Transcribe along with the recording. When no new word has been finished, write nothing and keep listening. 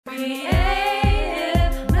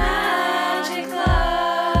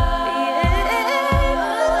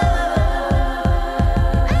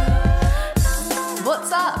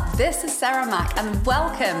this is Sarah Mack and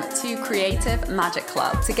welcome to Creative Magic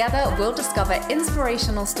Club. Together, we'll discover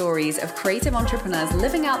inspirational stories of creative entrepreneurs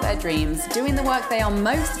living out their dreams, doing the work they are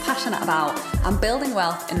most passionate about, and building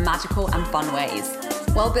wealth in magical and fun ways.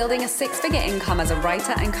 While building a six-figure income as a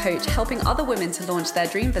writer and coach, helping other women to launch their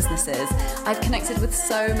dream businesses, I've connected with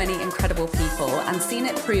so many incredible people and seen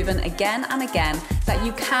it proven again and again that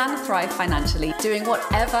you can thrive financially doing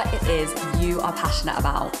whatever it is you are passionate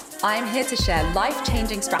about. I'm here to share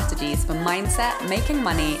life-changing strategies for mindset, making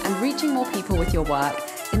money, and reaching more people with your work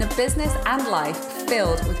in a business and life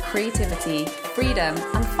filled with creativity, freedom,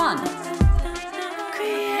 and fun.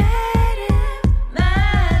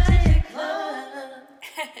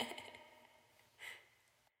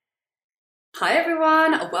 Hi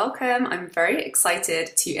everyone, welcome. I'm very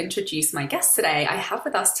excited to introduce my guest today. I have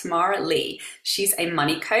with us Tamara Lee. She's a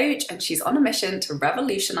money coach and she's on a mission to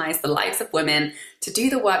revolutionize the lives of women to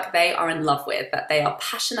do the work they are in love with, that they are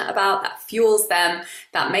passionate about, that fuels them,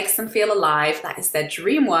 that makes them feel alive, that is their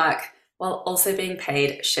dream work, while also being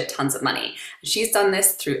paid shit tons of money. And she's done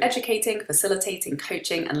this through educating, facilitating,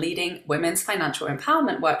 coaching, and leading women's financial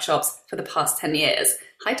empowerment workshops for the past 10 years.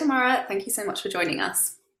 Hi Tamara, thank you so much for joining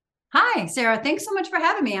us. Hi, Sarah. Thanks so much for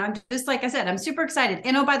having me. I'm just, like I said, I'm super excited.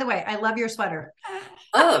 And oh, by the way, I love your sweater.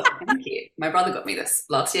 Oh, thank you. My brother got me this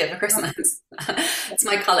last year for Christmas. It's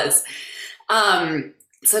my colors.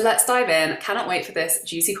 So let's dive in. Cannot wait for this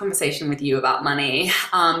juicy conversation with you about money.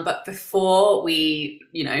 But before we,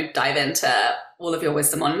 dive into all of your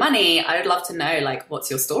wisdom on money, I would love to know, what's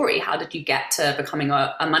your story? How did you get to becoming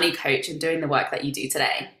a money coach and doing the work that you do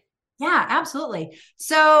today? Yeah, absolutely.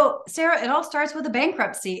 So, Sarah, it all starts with a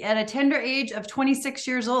bankruptcy at a tender age of 26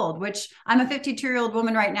 years old, which I'm a 52-year-old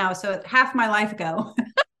woman right now. So half my life ago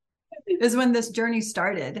is when this journey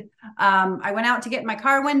started. I went out to get my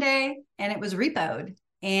car one day and it was repoed.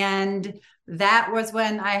 And that was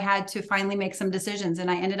when I had to finally make some decisions. And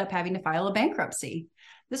I ended up having to file a bankruptcy.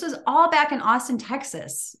 This was all back in Austin,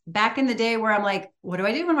 Texas, back in the day where I'm like, what do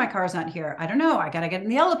I do when my car's not here? I don't know. I got to get in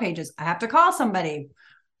the yellow pages. I have to call somebody.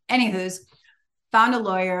 Anywho's, found a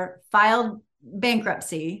lawyer, filed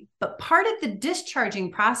bankruptcy, but part of the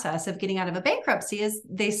discharging process of getting out of a bankruptcy is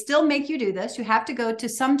they still make you do this. You have to go to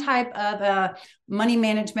some type of a money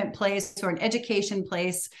management place or an education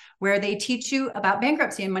place where they teach you about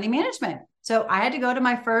bankruptcy and money management. So I had to go to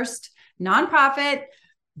my first nonprofit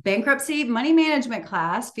bankruptcy money management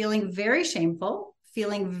class, feeling very shameful,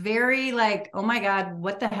 feeling very like, oh my God,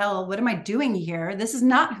 what the hell? What am I doing here? This is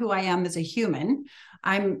not who I am as a human.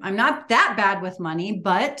 I'm not that bad with money,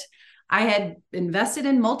 but I had invested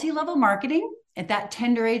in multi-level marketing at that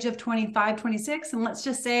tender age of 25, 26. And let's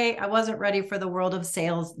just say I wasn't ready for the world of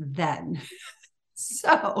sales then.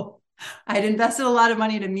 So I had invested a lot of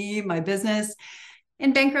money to me, my business.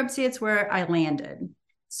 In bankruptcy, it's where I landed.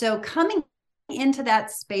 So coming into that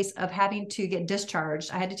space of having to get discharged,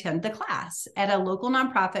 I had to attend the class at a local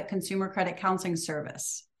nonprofit consumer credit counseling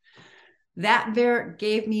service. That there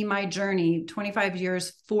gave me my journey 25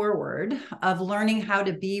 years forward of learning how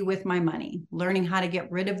to be with my money, learning how to get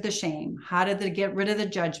rid of the shame, how to get rid of the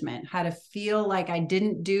judgment, how to feel like I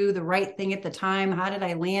didn't do the right thing at the time. How did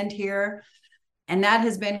I land here? And that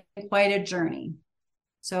has been quite a journey.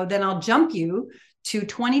 So then I'll jump you to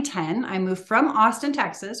 2010. I moved from Austin,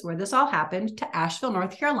 Texas, where this all happened, to Asheville,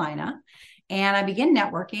 North Carolina. And I began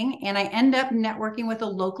networking, and I end up networking with a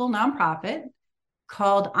local nonprofit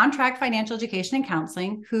called On Track Financial Education and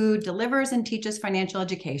Counseling, who delivers and teaches financial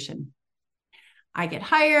education. I get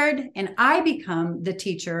hired and I become the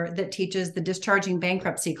teacher that teaches the discharging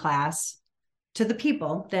bankruptcy class to the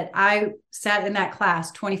people that I sat in that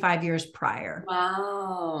class 25 years prior.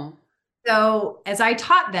 Wow. So as I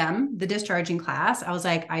taught them the discharging class, I was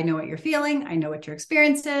like, I know what you're feeling. I know what your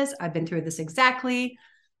experience is. I've been through this exactly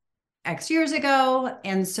X years ago.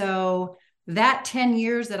 And so that 10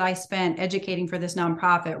 years that I spent educating for this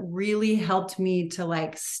nonprofit really helped me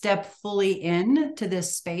to step fully in to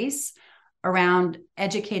this space around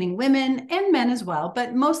educating women and men as well,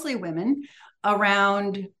 but mostly women,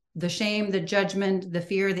 around the shame, the judgment, the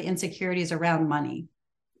fear, the insecurities around money.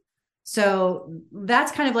 So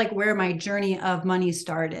that's kind of where my journey of money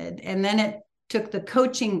started. And then it took the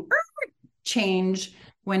coaching change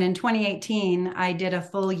when in 2018, I did a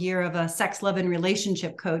full year of a sex, love, and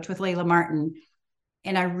relationship coach with Layla Martin.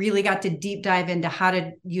 And I really got to deep dive into how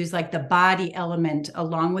to use the body element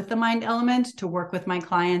along with the mind element to work with my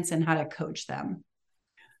clients and how to coach them.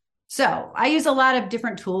 So I use a lot of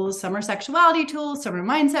different tools. Some are sexuality tools, some are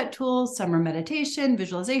mindset tools, some are meditation,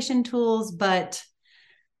 visualization tools. But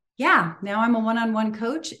yeah, now I'm a one-on-one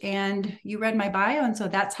coach, and you read my bio. And so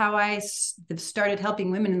that's how I started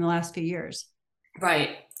helping women in the last few years.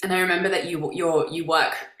 Right. And I remember that you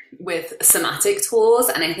work with somatic tools,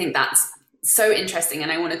 and I think that's so interesting.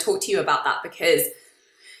 And I want to talk to you about that because,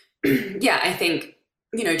 yeah, I think,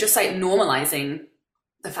 just like normalizing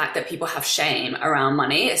the fact that people have shame around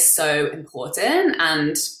money is so important.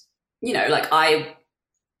 And, like I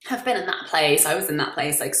have been in that place. I was in that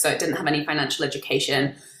place, like, so didn't have any financial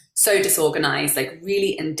education, so disorganized, like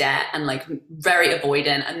really in debt and like very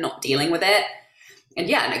avoidant and not dealing with it. And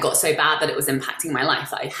yeah, and it got so bad that it was impacting my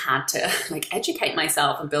life that I had to like educate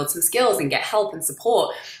myself and build some skills and get help and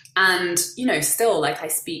support. And, still like I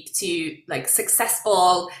speak to like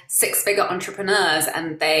successful 6-figure entrepreneurs,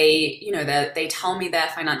 and they tell me their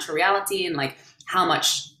financial reality and like how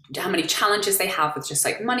many challenges they have with just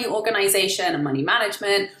like money organization and money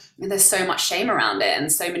management. And there's so much shame around it.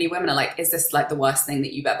 And so many women are like, is this like the worst thing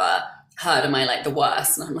that you've ever heard? Am I like the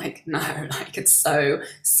worst? And I'm like, no, like it's so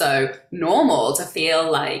normal to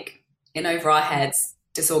feel like in over our heads,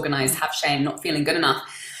 disorganized, have shame, not feeling good enough.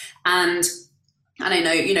 And I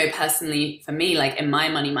know, personally for me, like in my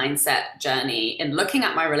money mindset journey, in looking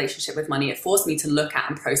at my relationship with money, it forced me to look at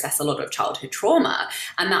and process a lot of childhood trauma.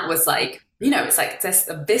 And that was like, it's like this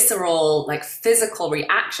visceral, like physical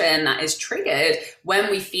reaction that is triggered when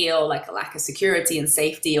we feel like a lack of security and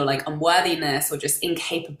safety, or like unworthiness, or just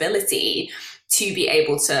incapability to be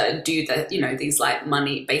able to do the, these like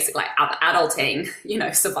money, basic like adulting,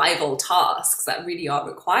 survival tasks that really are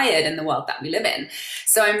required in the world that we live in.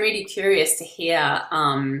 So I'm really curious to hear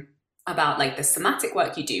about like the somatic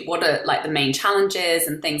work you do. What are like the main challenges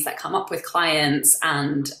and things that come up with clients,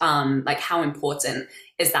 and like how important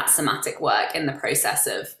is that somatic work in the process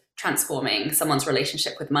of transforming someone's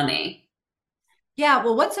relationship with money? Yeah,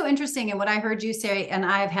 well, what's so interesting, and what I heard you say, and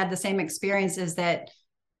I've had the same experience, is that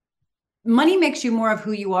money makes you more of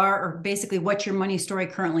who you are, or basically what your money story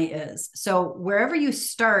currently is. So wherever you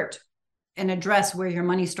start and address where your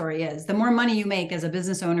money story is, the more money you make as a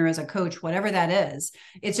business owner, as a coach, whatever that is,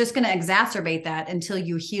 it's just going to exacerbate that until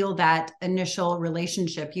you heal that initial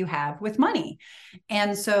relationship you have with money.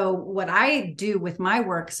 And so what I do with my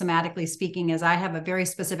work, somatically speaking, is I have a very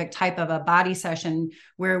specific type of a body session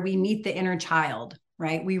where we meet the inner child,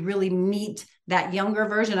 right? We really meet that younger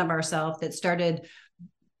version of ourselves that started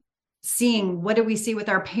seeing, what did we see with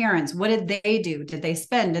our parents? What did they do? Did they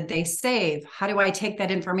spend? Did they save? How do I take that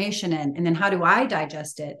information in? And then how do I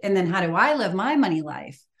digest it? And then how do I live my money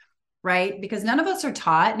life? Right? Because none of us are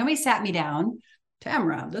taught. Nobody sat me down,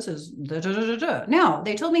 Tamara, this is no,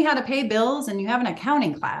 they told me how to pay bills, and you have an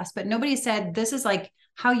accounting class, but nobody said, this is like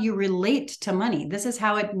how you relate to money. This is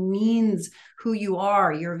how it means who you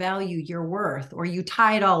are, your value, your worth, or you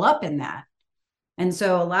tie it all up in that. And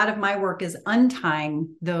so a lot of my work is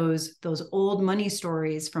untying those old money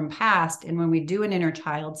stories from past. And when we do an inner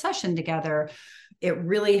child session together, it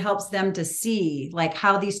really helps them to see like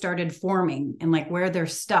how these started forming, and like where they're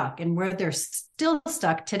stuck and where they're still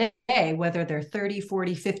stuck today, whether they're 30,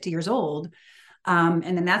 40, 50 years old. And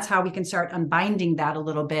then that's how we can start unbinding that a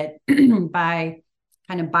little bit by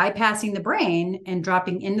kind of bypassing the brain and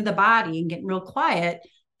dropping into the body and getting real quiet,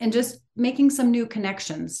 and just making some new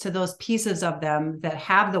connections to those pieces of them that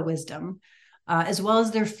have the wisdom, as well as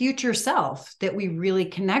their future self that we really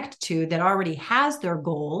connect to, that already has their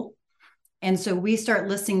goal. And so we start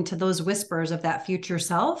listening to those whispers of that future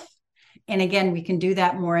self. And again, we can do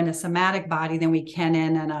that more in a somatic body than we can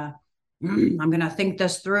in I'm going to think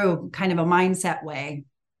this through kind of a mindset way.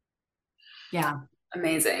 Yeah.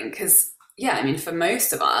 Amazing. Because yeah, I mean, for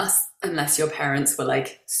most of us, unless your parents were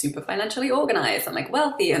like super financially organized and like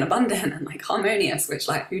wealthy and abundant and like harmonious, which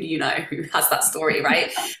like, who do you know who has that story,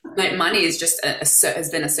 right? Like money is just has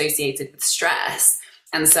been associated with stress.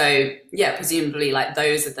 And so, yeah, presumably like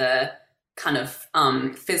those are the kind of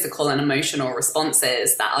physical and emotional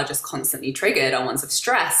responses that are just constantly triggered are ones of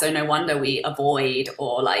stress. So no wonder we avoid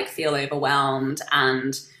or like feel overwhelmed.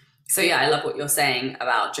 And so, yeah, I love what you're saying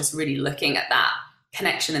about just really looking at that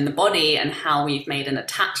connection in the body and how we've made an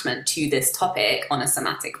attachment to this topic on a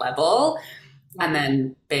somatic level. And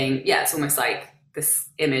then being, yeah, it's almost like this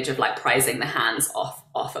image of like prizing the hands off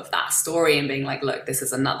of that story and being like, look, this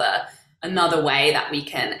is another way that we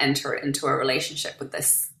can enter into a relationship with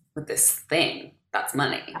this thing that's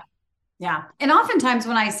money. Yeah. And oftentimes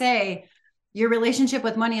when I say your relationship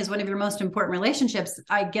with money is one of your most important relationships,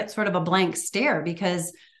 I get sort of a blank stare,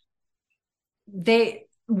 because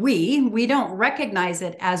we don't recognize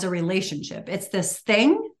it as a relationship. It's this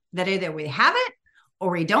thing that either we have it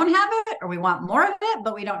or we don't have it, or we want more of it,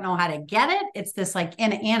 but we don't know how to get it. It's this like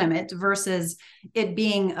inanimate versus it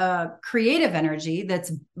being a creative energy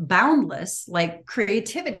that's boundless, like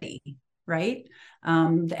creativity, right?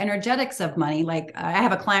 the energetics of money. Like I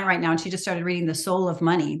have a client right now and she just started reading The Soul of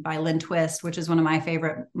Money by Lynn Twist, which is one of my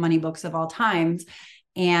favorite money books of all times.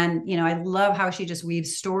 And, I love how she just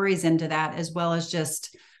weaves stories into that, as well as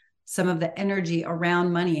just some of the energy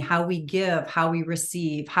around money, how we give, how we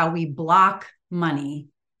receive, how we block money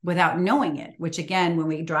without knowing it, which again, when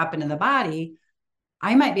we drop into the body,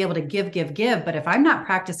 I might be able to give, but if I'm not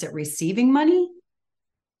practiced at receiving money,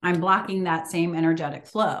 I'm blocking that same energetic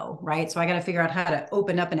flow, right? So I got to figure out how to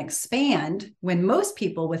open up and expand when most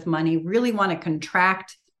people with money really want to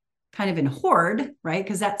contract kind of in hoard, right?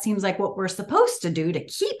 Because that seems like what we're supposed to do to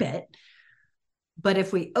keep it. But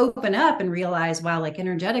if we open up and realize, wow, like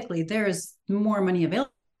energetically, there's more money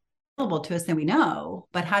available to us than we know.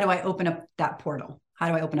 But how do I open up that portal? How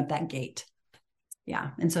do I open up that gate?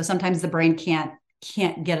 Yeah. And so sometimes the brain can't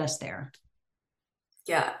get us there.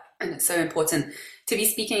 Yeah. And it's so important to be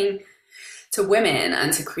speaking to women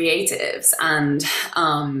and to creatives and,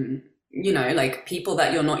 like people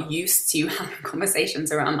that you're not used to having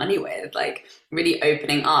conversations around money with, like really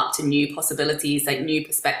opening up to new possibilities, like new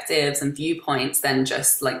perspectives and viewpoints than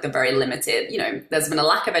just like the very limited, there's been a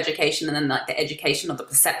lack of education, and then like the education of the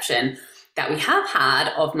perception that we have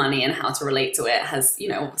had of money and how to relate to it has,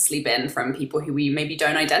 obviously been from people who we maybe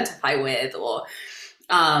don't identify with, or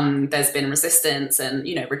there's been resistance and,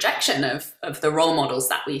 rejection of the role models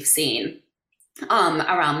that we've seen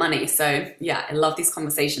around money. So yeah, I love these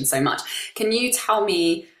conversations so much. Can you tell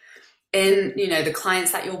me in, the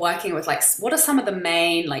clients that you're working with, like what are some of the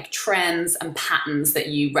main like trends and patterns that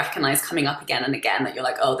you recognize coming up again and again that you're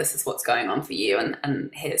like, oh, this is what's going on for you and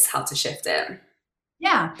here's how to shift it?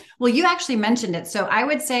 Yeah. Well, you actually mentioned it. So I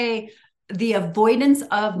would say the avoidance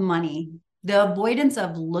of money, the avoidance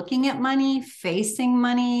of looking at money, facing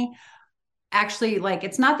money, actually, like,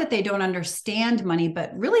 it's not that they don't understand money,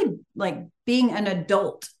 but really like being an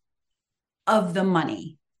adult of the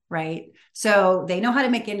money, right? So they know how to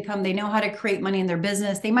make income. They know how to create money in their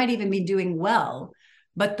business. They might even be doing well.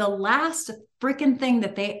 But the last freaking thing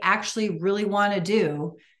that they actually really want to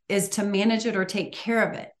do is to manage it or take care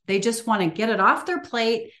of it. They just want to get it off their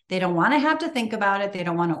plate. They don't want to have to think about it. They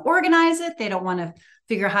don't want to organize it. They don't want to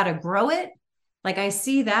figure out how to grow it. Like I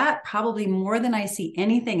see that probably more than I see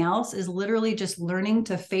anything else is literally just learning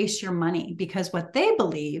to face your money, because what they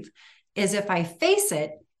believe is if I face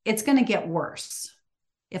it, it's going to get worse.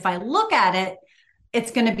 If I look at it, it's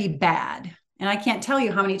going to be bad. And I can't tell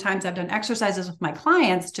you how many times I've done exercises with my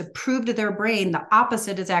clients to prove to their brain the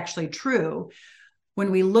opposite is actually true. When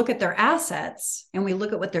we look at their assets and we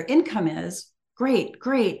look at what their income is, great.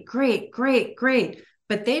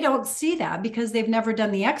 But they don't see that because they've never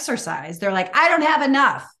done the exercise. They're like, I don't have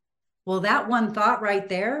enough. Well, that one thought right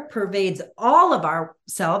there pervades all of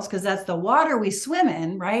ourselves because that's the water we swim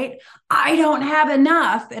in, right? I don't have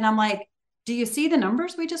enough. And I'm like, do you see the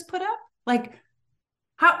numbers we just put up? Like,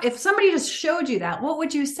 how, if somebody just showed you that, what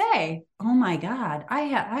would you say? Oh my God, I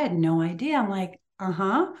had no idea. I'm like,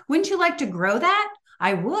 wouldn't you like to grow that?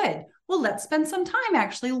 I would. Well, let's spend some time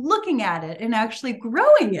actually looking at it and actually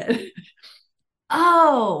growing it.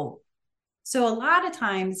 Oh, so a lot of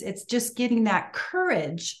times it's just getting that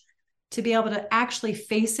courage to be able to actually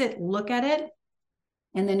face it, look at it,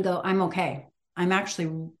 and then go, I'm okay. I'm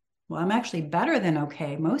actually better than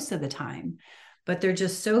okay most of the time. But they're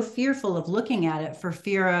just so fearful of looking at it for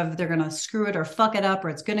fear of they're going to screw it or fuck it up, or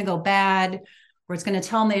it's going to go bad, or it's going to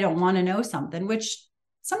tell them they don't want to know something, which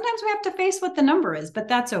sometimes we have to face what the number is, but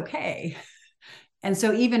that's okay. And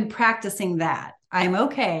so even practicing that, I'm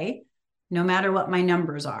okay, no matter what my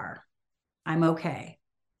numbers are, I'm okay.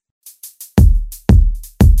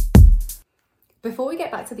 Before we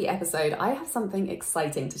get back to the episode, I have something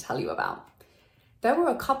exciting to tell you about. There were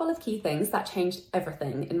a couple of key things that changed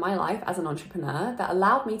everything in my life as an entrepreneur that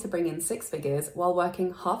allowed me to bring in 6 figures while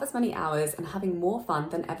working half as many hours and having more fun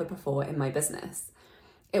than ever before in my business.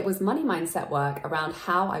 It was money mindset work around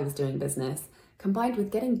how I was doing business, combined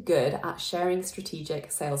with getting good at sharing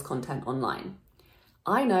strategic sales content online.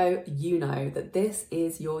 I know you know that this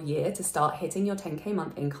is your year to start hitting your 10K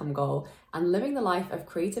month income goal and living the life of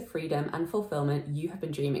creative freedom and fulfillment you have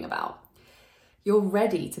been dreaming about. You're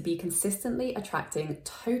ready to be consistently attracting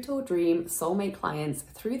total dream soulmate clients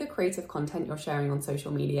through the creative content you're sharing on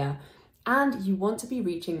social media, and you want to be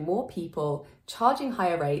reaching more people, charging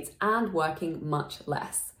higher rates, and working much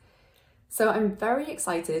less. So I'm very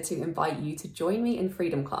excited to invite you to join me in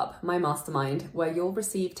Freedom Club, my mastermind, where you'll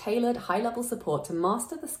receive tailored high-level support to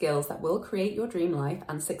master the skills that will create your dream life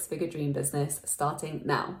and 6-figure dream business starting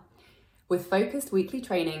now. With focused weekly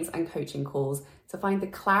trainings and coaching calls to find the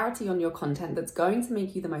clarity on your content that's going to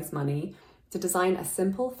make you the most money, to design a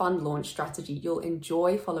simple, fun launch strategy you'll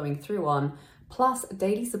enjoy following through on, plus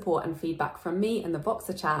daily support and feedback from me in the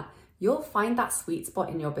Voxer chat, you'll find that sweet spot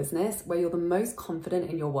in your business where you're the most confident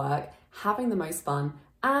in your work, having the most fun,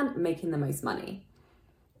 and making the most money.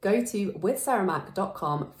 Go to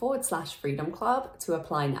withsarahmac.com/freedom club to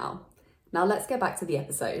apply now. Now let's get back to the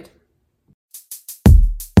episode.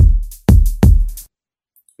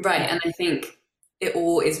 Right, and I think it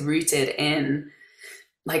all is rooted in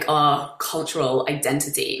like our cultural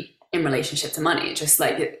identity in relationship to money, just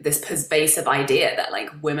like this pervasive idea that like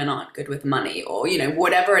women aren't good with money, or, you know,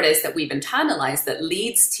 whatever it is that we've internalized that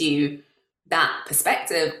leads to that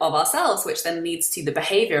perspective of ourselves, which then leads to the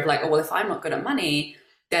behavior of like, oh, well, if I'm not good at money,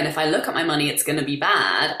 then if I look at my money, it's going to be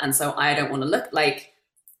bad. And so I don't want to look like,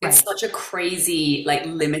 it's such a crazy, like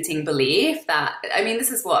limiting belief that, I mean,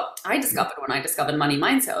 this is what I discovered when I discovered money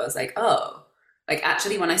mindset. I was like, oh, like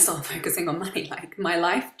actually when I started focusing on money, like my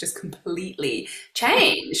life just completely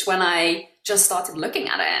changed when I just started looking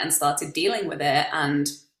at it and started dealing with it. And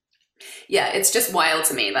yeah, it's just wild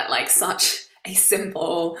to me that like such a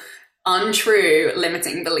simple, untrue,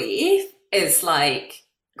 limiting belief is like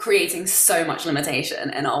creating so much limitation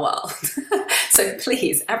in our world. So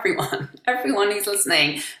please, everyone who's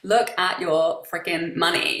listening, look at your freaking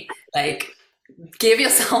money. Like, give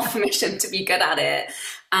yourself permission to be good at it.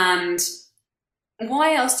 And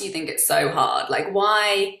why else do you think it's so hard? Like,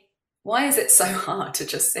 why is it so hard to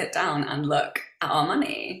just sit down and look at our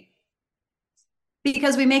money?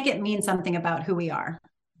 Because we make it mean something about who we are.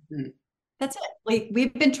 Mm-hmm. That's it. Like,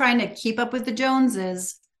 we've been trying to keep up with the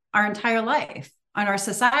Joneses our entire life. And our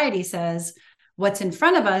society says what's in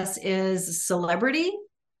front of us is celebrity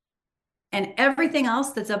and everything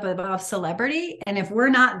else that's up above celebrity. And if we're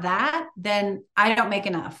not that, then I don't make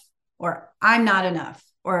enough, or I'm not enough,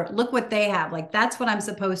 or look what they have. Like, that's what I'm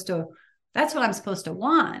supposed to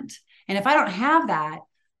want. And if I don't have that,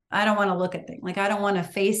 I don't want to look at things. Like, I don't want to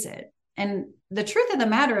face it. And the truth of the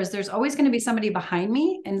matter is there's always going to be somebody behind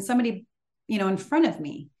me and somebody, you know, in front of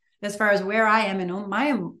me as far as where I am in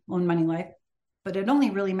my own money life, but it only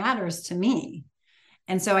really matters to me.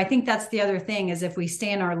 And so I think that's the other thing is if we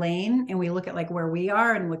stay in our lane and we look at like where we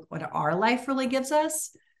are and look what our life really gives us,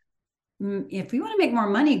 if you want to make more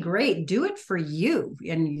money, great, do it for you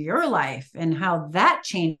and your life and how that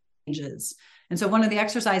changes. And so one of the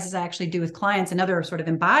exercises I actually do with clients, another sort of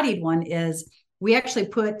embodied one, is we actually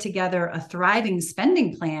put together a thriving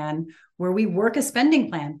spending plan where we work a spending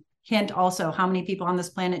plan. Hint also, how many people on this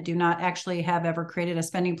planet do not actually have ever created a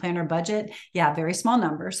spending plan or budget? Yeah, very small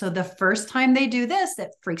number. So the first time they do this,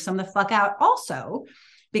 that freaks them the fuck out also,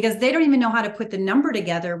 because they don't even know how to put the number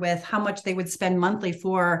together with how much they would spend monthly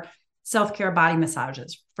for self-care body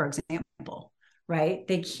massages, for example, right?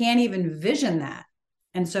 They can't even vision that.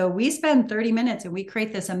 And so we spend 30 minutes and we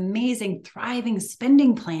create this amazing, thriving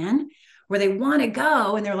spending plan where they want to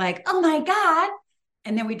go and they're like, oh my God.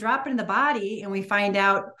 And then we drop it in the body and we find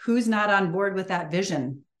out who's not on board with that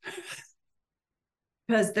vision.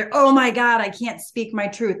 Because they're, oh my God, I can't speak my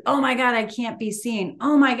truth. Oh my God, I can't be seen.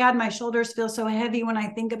 Oh my God, my shoulders feel so heavy when I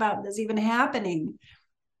think about this even happening.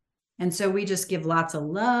 And so we just give lots of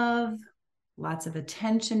love, lots of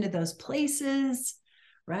attention to those places,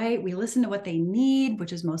 right? We listen to what they need,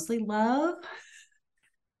 which is mostly love.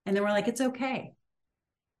 And then we're like, it's okay.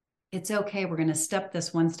 It's okay. We're going to step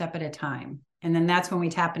this one step at a time. And then that's when we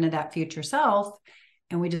tap into that future self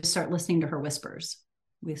and we just start listening to her whispers.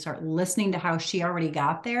 We start listening to how she already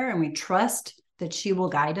got there and we trust that she will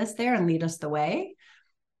guide us there and lead us the way.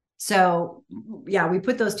 So yeah, we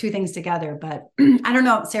put those two things together, but I don't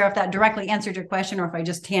know, Sarah, if that directly answered your question or if I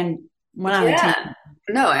just went on a tangent.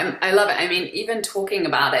 No, I love it. I mean, even talking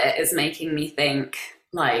about it is making me think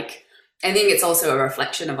like, I think it's also a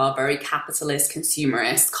reflection of our very capitalist,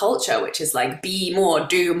 consumerist culture, which is like, be more,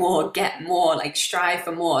 do more, get more, like strive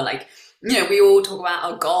for more. Like, you know, we all talk about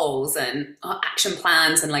our goals and our action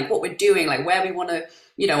plans and like what we're doing, like where we want to,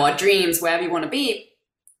 you know, our dreams, where we want to be.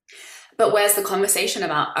 But where's the conversation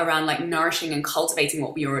around like nourishing and cultivating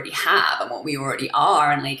what we already have and what we already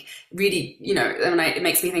are? And like really, you know, it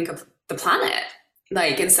makes me think of the planet.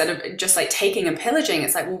 Like, instead of just like taking and pillaging,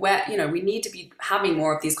 it's like, well, where, you know, we need to be having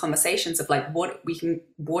more of these conversations of like what we can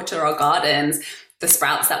water our gardens, the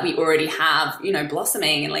sprouts that we already have, you know,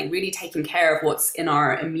 blossoming, and like really taking care of what's in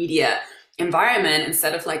our immediate environment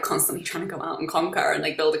instead of like constantly trying to go out and conquer and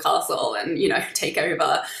like build a castle and, you know, take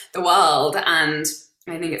over the world. And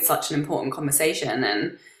I think it's such an important conversation.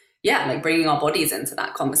 And yeah, like bringing our bodies into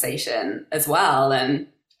that conversation as well. And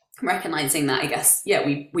recognizing that, I guess, yeah,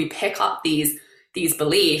 we pick up these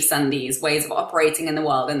beliefs and these ways of operating in the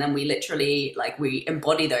world. And then we literally like, we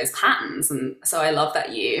embody those patterns. And so I love that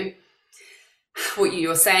what you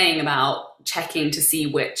were saying about checking to see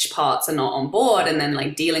which parts are not on board, and then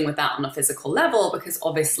like dealing with that on a physical level, because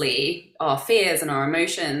obviously our fears and our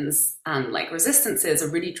emotions and like resistances are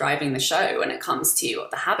really driving the show when it comes to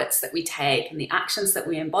the habits that we take and the actions that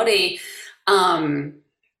we embody. And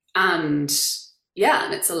yeah,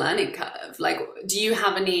 and it's a learning curve. Like, do you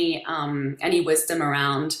have any wisdom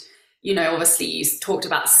around, obviously you talked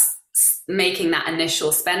about making that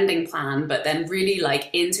initial spending plan, but then really like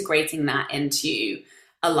integrating that into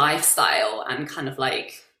a lifestyle and kind of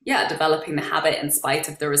like, yeah, developing the habit in spite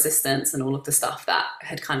of the resistance and all of the stuff that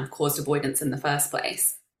had kind of caused avoidance in the first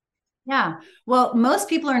place? Yeah. Well, most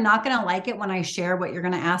people are not going to like it when I share what you're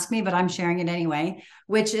going to ask me, but I'm sharing it anyway,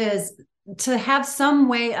 which is to have some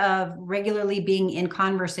way of regularly being in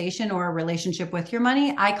conversation or a relationship with your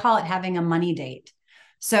money. I call it having a money date.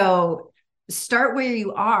 So start where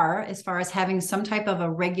you are as far as having some type of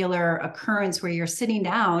a regular occurrence where you're sitting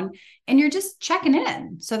down and you're just checking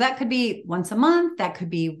in. So that could be once a month, that could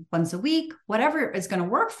be once a week, whatever is going to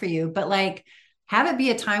work for you. But like, have it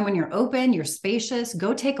be a time when you're open, you're spacious,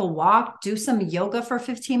 go take a walk, do some yoga for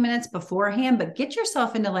 15 minutes beforehand, but get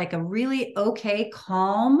yourself into like a really okay,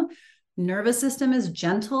 calm, nervous system is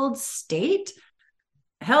gentled state.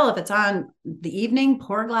 Hell, if it's on the evening,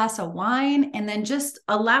 pour a glass of wine and then just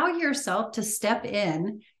allow yourself to step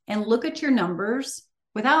in and look at your numbers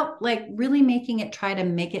without like really making it try to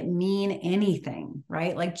make it mean anything,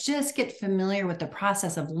 right? Like just get familiar with the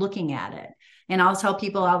process of looking at it. And I'll tell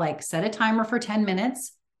people, I'll like set a timer for 10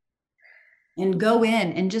 minutes and go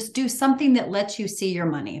in and just do something that lets you see your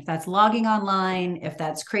money. If that's logging online, if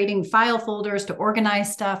that's creating file folders to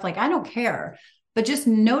organize stuff, like I don't care, but just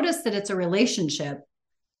notice that it's a relationship.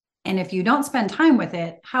 And if you don't spend time with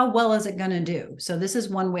it, how well is it going to do? So this is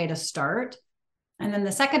one way to start. And then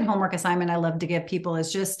the second homework assignment I love to give people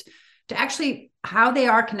is just to actually, how they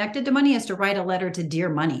are connected to money is to write a letter to Dear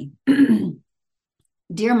Money.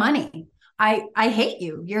 Dear Money, I hate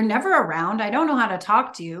you. You're never around. I don't know how to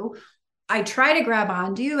talk to you. I try to grab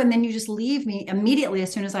onto you and then you just leave me immediately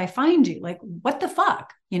as soon as I find you. Like, what the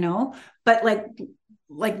fuck, But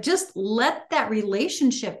like just let that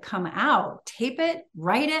relationship come out, tape it,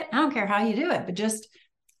 write it. I don't care how you do it, but just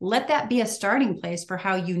let that be a starting place for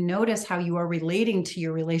how you notice how you are relating to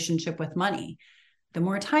your relationship with money. The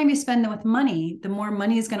more time you spend with money, the more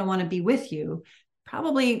money is going to want to be with you.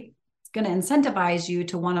 Probably it's going to incentivize you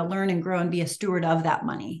to want to learn and grow and be a steward of that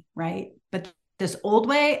money, right? But this old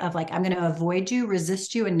way of like, I'm going to avoid you,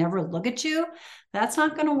 resist you, and never look at you, that's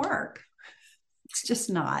not going to work. It's just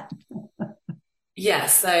not. Yeah.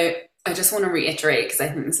 So I just want to reiterate, because I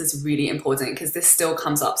think this is really important, because this still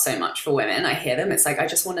comes up so much for women. I hear them. It's like, I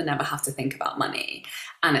just want to never have to think about money.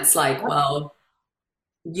 And it's like, well,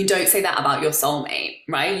 you don't say that about your soulmate,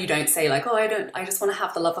 right? You don't say like, oh, I just want to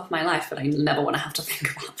have the love of my life, but I never want to have to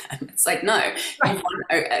think about them. It's like, no, right. You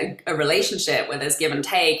want a relationship where there's give and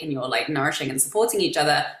take and you're like nourishing and supporting each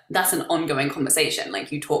other. That's an ongoing conversation.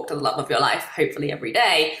 Like you talk to the love of your life, hopefully every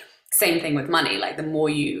day. Same thing with money. Like the more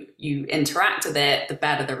you interact with it, the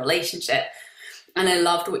better the relationship. And I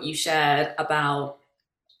loved what you shared about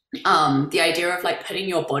the idea of like putting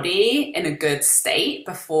your body in a good state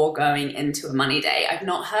before going into a money day. I've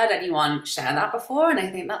not heard anyone share that before. And I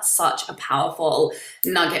think that's such a powerful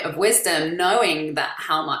nugget of wisdom, knowing that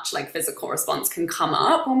how much like physical response can come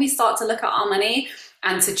up when we start to look at our money,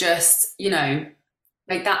 and to just,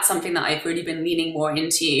 like that's something that I've really been leaning more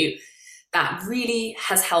into, that really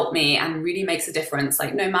has helped me and really makes a difference.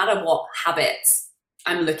 Like no matter what habits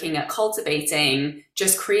I'm looking at cultivating,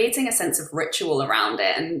 just creating a sense of ritual around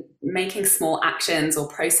it and making small actions or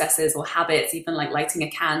processes or habits, even like lighting a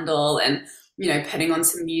candle and, putting on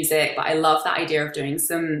some music. But I love that idea of doing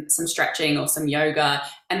some stretching or some yoga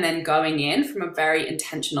and then going in from a very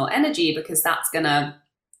intentional energy, because that's going to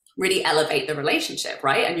really elevate the relationship,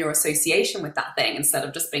 right? And your association with that thing, instead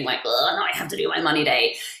of just being like, oh, no, I have to do my money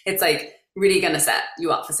day. It's like really going to set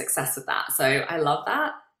you up for success with that. So I love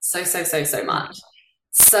that so much.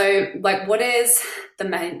 So like, what is the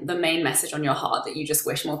main message on your heart that you just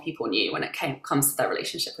wish more people knew when it comes to their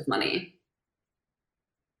relationship with money?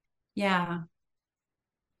 Yeah.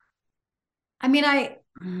 I mean, I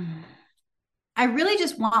really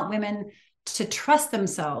just want women to trust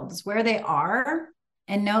themselves where they are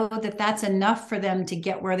and know that that's enough for them to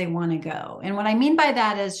get where they want to go. And what I mean by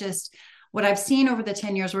that is just what I've seen over the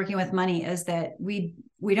 10 years working with money is that we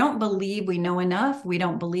don't believe we know enough. We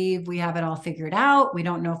don't believe we have it all figured out. We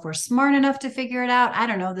don't know if we're smart enough to figure it out. I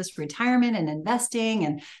don't know, this retirement and investing,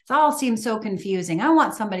 and it all seems so confusing. I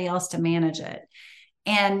want somebody else to manage it.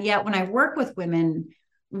 And yet when I work with women,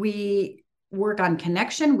 we work on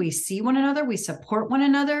connection. We see one another, we support one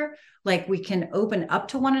another, like we can open up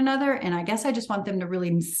to one another. And I guess I just want them to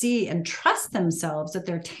really see and trust themselves that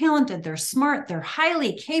they're talented, they're smart, they're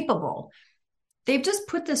highly capable. They've just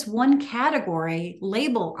put this one category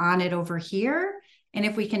label on it over here. And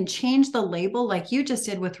if we can change the label, like you just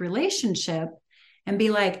did with relationship, and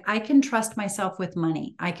be like, I can trust myself with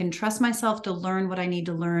money. I can trust myself to learn what I need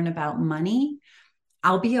to learn about money.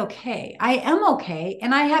 I'll be okay. I am okay.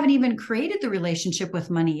 And I haven't even created the relationship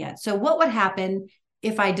with money yet. So what would happen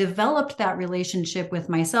if I developed that relationship with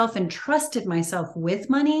myself and trusted myself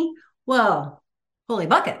with money? Well, holy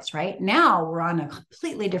buckets, right? Now we're on a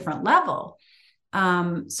completely different level.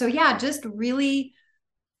 So yeah, just really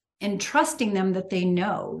entrusting them that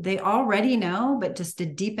they already know, but just to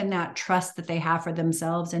deepen that trust that they have for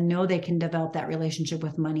themselves and know they can develop that relationship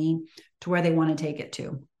with money to where they want to take it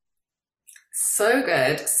to. So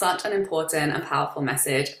good. Such an important and powerful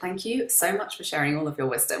message. Thank you so much for sharing all of your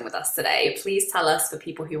wisdom with us today. Please tell us, for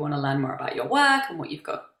people who want to learn more about your work and what you've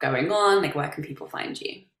got going on, like, where can people find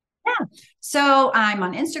you? Yeah. So I'm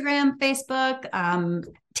on Instagram, Facebook.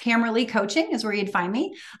 Tamara Lee Coaching is where you'd find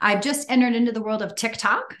me. I've just entered into the world of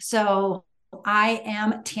TikTok. So I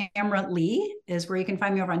am Tamara Lee is where you can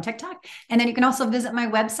find me over on TikTok. And then you can also visit my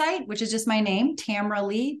website, which is just my name,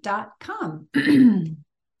 tamaralee.com.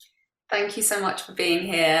 Thank you so much for being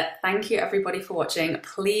here. Thank you everybody for watching.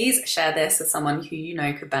 Please share this with someone who you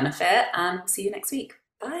know could benefit, and we'll see you next week.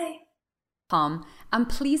 Bye. And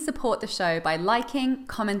please support the show by liking,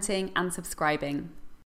 commenting, and subscribing.